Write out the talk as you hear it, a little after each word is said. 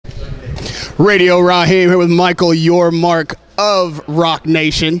Radio Raheem here with Michael Yormark of Rock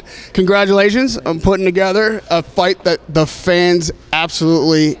Nation. Congratulations on putting together a fight that the fans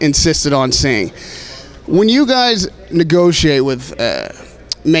absolutely insisted on seeing. When you guys negotiate with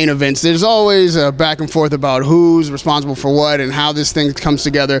main events, there's always a back and forth about who's responsible for what and how this thing comes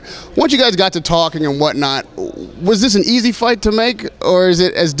together. Once you guys got to talking and whatnot, was this an easy fight to make, or is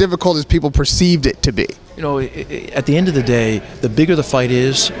it as difficult as people perceived it to be? You know, at the end of the day, the bigger the fight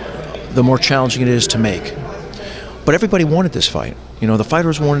is, the more challenging it is to make. But everybody wanted this fight. You know, the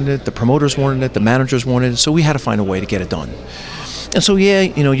fighters wanted it, the promoters wanted it, the managers wanted it, so we had to find a way to get it done. And so, yeah,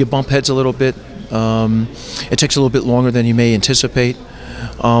 you know, you bump heads a little bit. It takes a little bit longer than you may anticipate.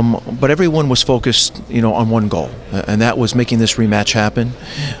 But everyone was focused, you know, on one goal, and that was making this rematch happen.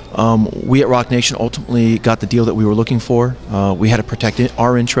 We at Rock Nation ultimately got the deal that we were looking for. We had to protect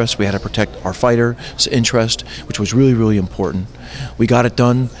our interests, we had to protect our fighter's interest, which was really, really important. We got it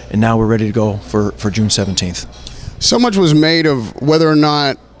done, and now we're ready to go for June 17th. So much was made of whether or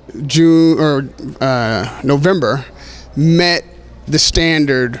not June or November met the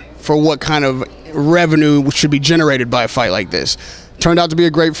standard for what kind of revenue should be generated by a fight like this. Turned out to be a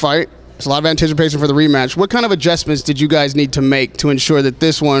great fight. There's a lot of anticipation for the rematch. What kind of adjustments did you guys need to make to ensure that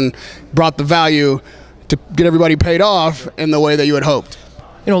this one brought the value to get everybody paid off in the way that you had hoped?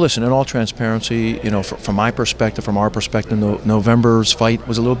 You know, listen, in all transparency, you know, from my perspective, from our perspective, November's fight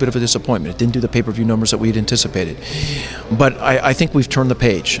was a little bit of a disappointment. It didn't do the pay-per-view numbers that we had anticipated. But I think we've turned the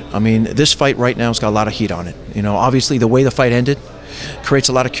page. I mean, this fight right now has got a lot of heat on it. You know, obviously the way the fight ended creates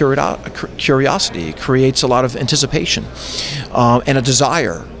a lot of curiosity, it creates a lot of anticipation, and a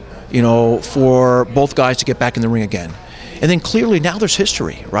desire, you know, for both guys to get back in the ring again. And then clearly now there's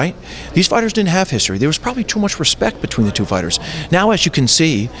history, right? These fighters didn't have history. There was probably too much respect between the two fighters. Now, as you can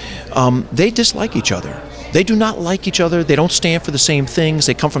see, they dislike each other. They do not like each other. They don't stand for the same things.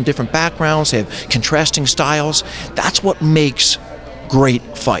 They come from different backgrounds. They have contrasting styles. That's what makes great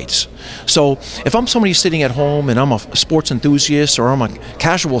fights. So if I'm somebody sitting at home and I'm a sports enthusiast or I'm a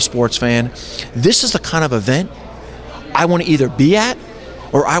casual sports fan, this is the kind of event I want to either be at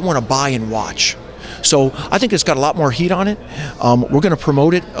or I want to buy and watch. So I think it's got a lot more heat on it. We're going to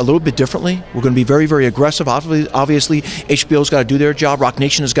promote it a little bit differently. We're going to be very, very aggressive. Obviously, HBO's got to do their job. Rock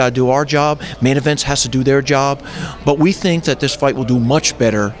Nation has got to do our job. Main Events has to do their job. But we think that this fight will do much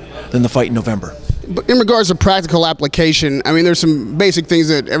better than the fight in November. But in regards to practical application, I mean, there's some basic things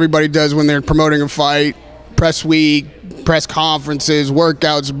that everybody does when they're promoting a fight, press week, press conferences,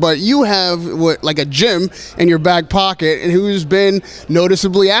 workouts, but you have like a gym in your back pocket and who's been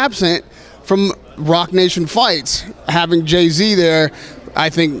noticeably absent from Rock Nation fights. Having Jay-Z there, I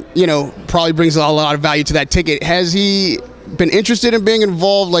think, you know, probably brings a lot of value to that ticket. Has he been interested in being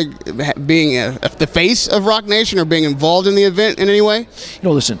involved, like being the face of Rock Nation or being involved in the event in any way? You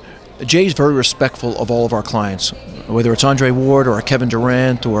know, listen, Jay's very respectful of all of our clients, whether it's Andre Ward or a Kevin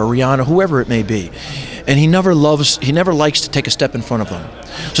Durant or a Rihanna, whoever it may be. And he never likes to take a step in front of them.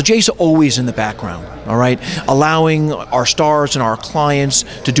 So Jay's always in the background, all right, allowing our stars and our clients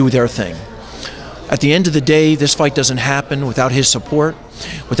to do their thing. At the end of the day, this fight doesn't happen without his support,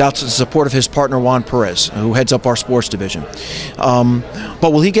 without the support of his partner Juan Perez, who heads up our sports division.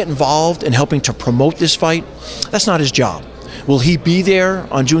 But will he get involved in helping to promote this fight? That's not his job. Will he be there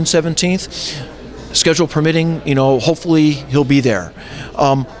on June 17th? Schedule permitting, you know, hopefully he'll be there.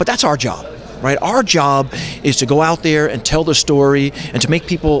 But that's our job, right? Our job is to go out there and tell the story and to make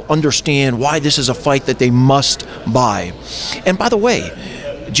people understand why this is a fight that they must buy. And by the way,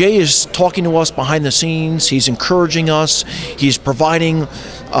 Jay is talking to us behind the scenes. He's encouraging us. He's providing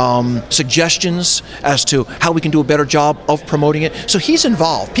suggestions as to how we can do a better job of promoting it. So he's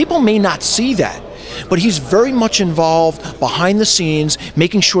involved. People may not see that, but he's very much involved behind the scenes,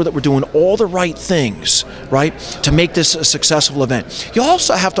 making sure that we're doing all the right things, right, to make this a successful event. You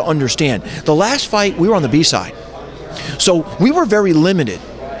also have to understand, the last fight, we were on the B side. So we were very limited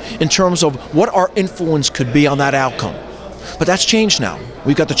in terms of what our influence could be on that outcome. But that's changed now.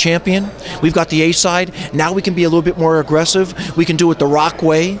 We've got the champion, we've got the A side, now we can be a little bit more aggressive, we can do it the Rock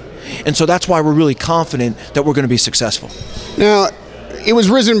way, and so that's why we're really confident that we're going to be successful. Now, it was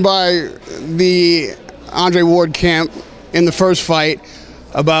risen by the Andre Ward camp in the first fight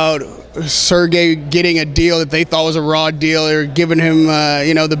about Sergey getting a deal that they thought was a raw deal, or giving him,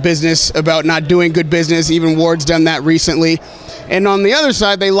 you know, the business about not doing good business. Even Ward's done that recently. And on the other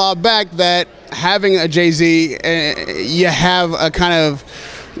side, they lob back that having a Jay-Z, you have a kind of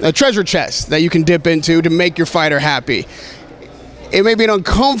a treasure chest that you can dip into to make your fighter happy. it may be an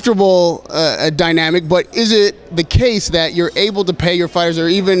uncomfortable dynamic, but is it the case that you're able to pay your fighters or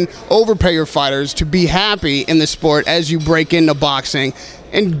even overpay your fighters to be happy in the sport as you break into boxing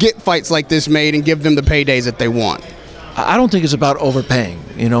and get fights like this made and give them the paydays that they want? I don't think it's about overpaying.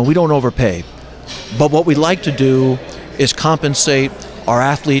 You know, we don't overpay. But what we like to do is compensate our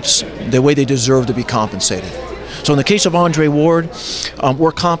athletes the way they deserve to be compensated. So in the case of Andre Ward,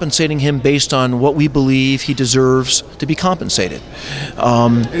 we're compensating him based on what we believe he deserves to be compensated.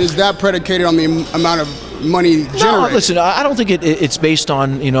 And is that predicated on the amount of money generated? No, listen, I don't think it's based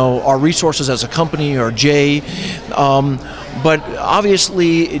on, you know, our resources as a company or Jay. But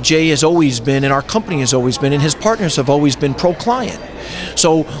obviously, Jay has always been, and our company has always been, and his partners have always been pro-client.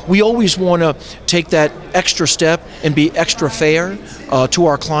 So we always want to take that extra step and be extra fair to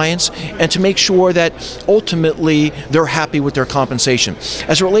our clients and to make sure that ultimately they're happy with their compensation.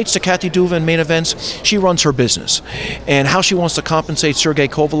 As it relates to Kathy Duva in main events, she runs her business. And how she wants to compensate Sergey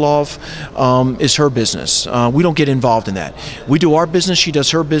Kovalov is her business. We don't get involved in that. We do our business, she does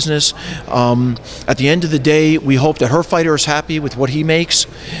her business. At the end of the day, we hope that her fighter is happy with what he makes,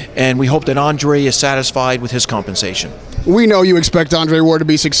 and we hope that Andre is satisfied with his compensation. We know you expect Andre Ward to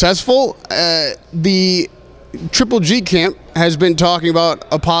be successful. The Triple G camp has been talking about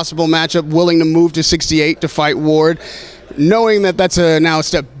a possible matchup, willing to move to 68 to fight Ward, knowing that that's now a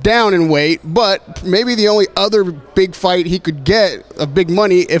step down in weight, but maybe the only other big fight he could get of big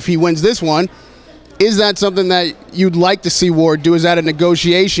money if he wins this one. Is that something that you'd like to see Ward do? Is that a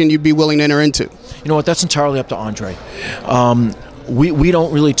negotiation you'd be willing to enter into? You know what, that's entirely up to Andre. We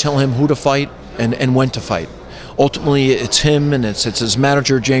don't really tell him who to fight and when to fight. Ultimately, it's him, and it's his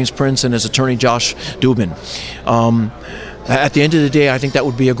manager, James Prince, and his attorney, Josh Dubin. At the end of the day, I think that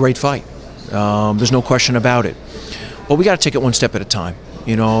would be a great fight. There's no question about it. But we got to take it one step at a time.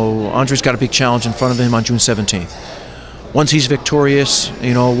 You know, Andre's got a big challenge in front of him on June 17th. Once he's victorious,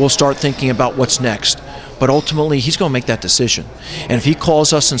 you know, we'll start thinking about what's next. But ultimately, he's going to make that decision. And if he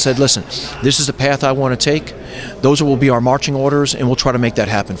calls us and said, listen, this is the path I want to take, those will be our marching orders, and we'll try to make that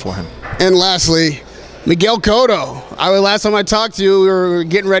happen for him. And lastly, Miguel Cotto. Last time I talked to you, we were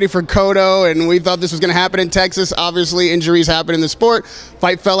getting ready for Cotto, and we thought this was going to happen in Texas. Obviously, injuries happen in the sport.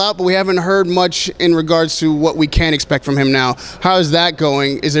 Fight fell out, but we haven't heard much in regards to what we can expect from him now. How is that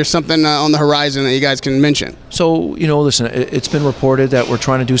going? Is there something on the horizon that you guys can mention? So, you know, listen, it's been reported that we're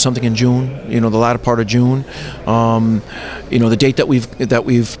trying to do something in June, you know, the latter part of June. You know, the date that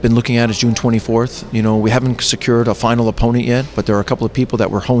we've been looking at is June 24th. You know, we haven't secured a final opponent yet, but there are a couple of people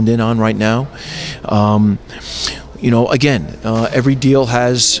that we're honed in on right now. You know, again, every deal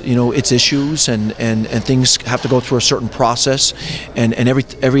has, you know, its issues, and things have to go through a certain process, and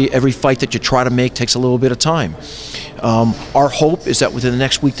every fight that you try to make takes a little bit of time. Our hope is that within the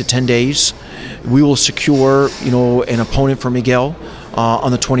next week to 10 days, we will secure, you know, an opponent for Miguel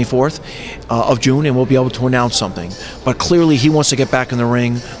on the 24th of June, and we'll be able to announce something. But clearly he wants to get back in the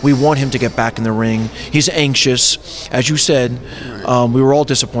ring. We want him to get back in the ring. He's anxious. As you said, we were all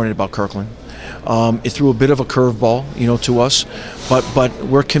disappointed about Kirkland. It threw a bit of a curveball, you know, to us, but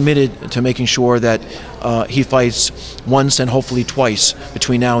we're committed to making sure that he fights once and hopefully twice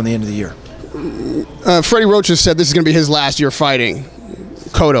between now and the end of the year. Freddie Roach has said this is going to be his last year fighting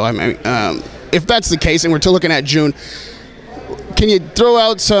Cotto. I mean, if that's the case, and we're still looking at June, can you throw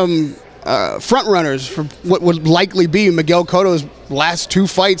out some front runners for what would likely be Miguel Cotto's last two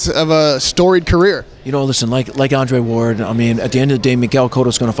fights of a storied career? You know, listen, like Andre Ward, I mean, at the end of the day, Miguel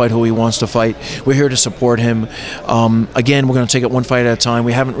Cotto's going to fight who he wants to fight. We're here to support him. Again, we're going to take it one fight at a time.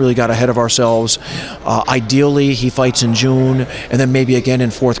 We haven't really got ahead of ourselves. Ideally, he fights in June, and then maybe again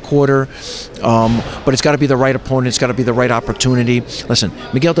in fourth quarter. But it's got to be the right opponent. It's got to be the right opportunity. Listen,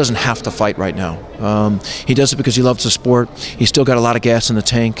 Miguel doesn't have to fight right now. He does it because he loves the sport. He's still got a lot of gas in the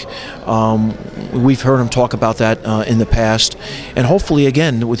tank. We've heard him talk about that in the past. And hopefully,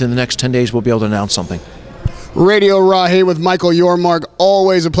 again, within the next 10 days, we'll be able to announce something. Radio Raw here with Michael Yormark.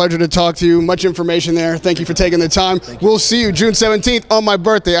 Always a pleasure to talk to you. Much information there. Thank you for taking the time. We'll see you June 17th on my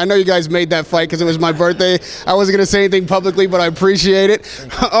birthday. I know you guys made that fight because it was my birthday. I wasn't going to say anything publicly, but I appreciate it.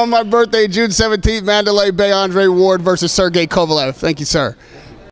 On my birthday, June 17th, Mandalay Bay, Andre Ward versus Sergey Kovalev. Thank you, sir.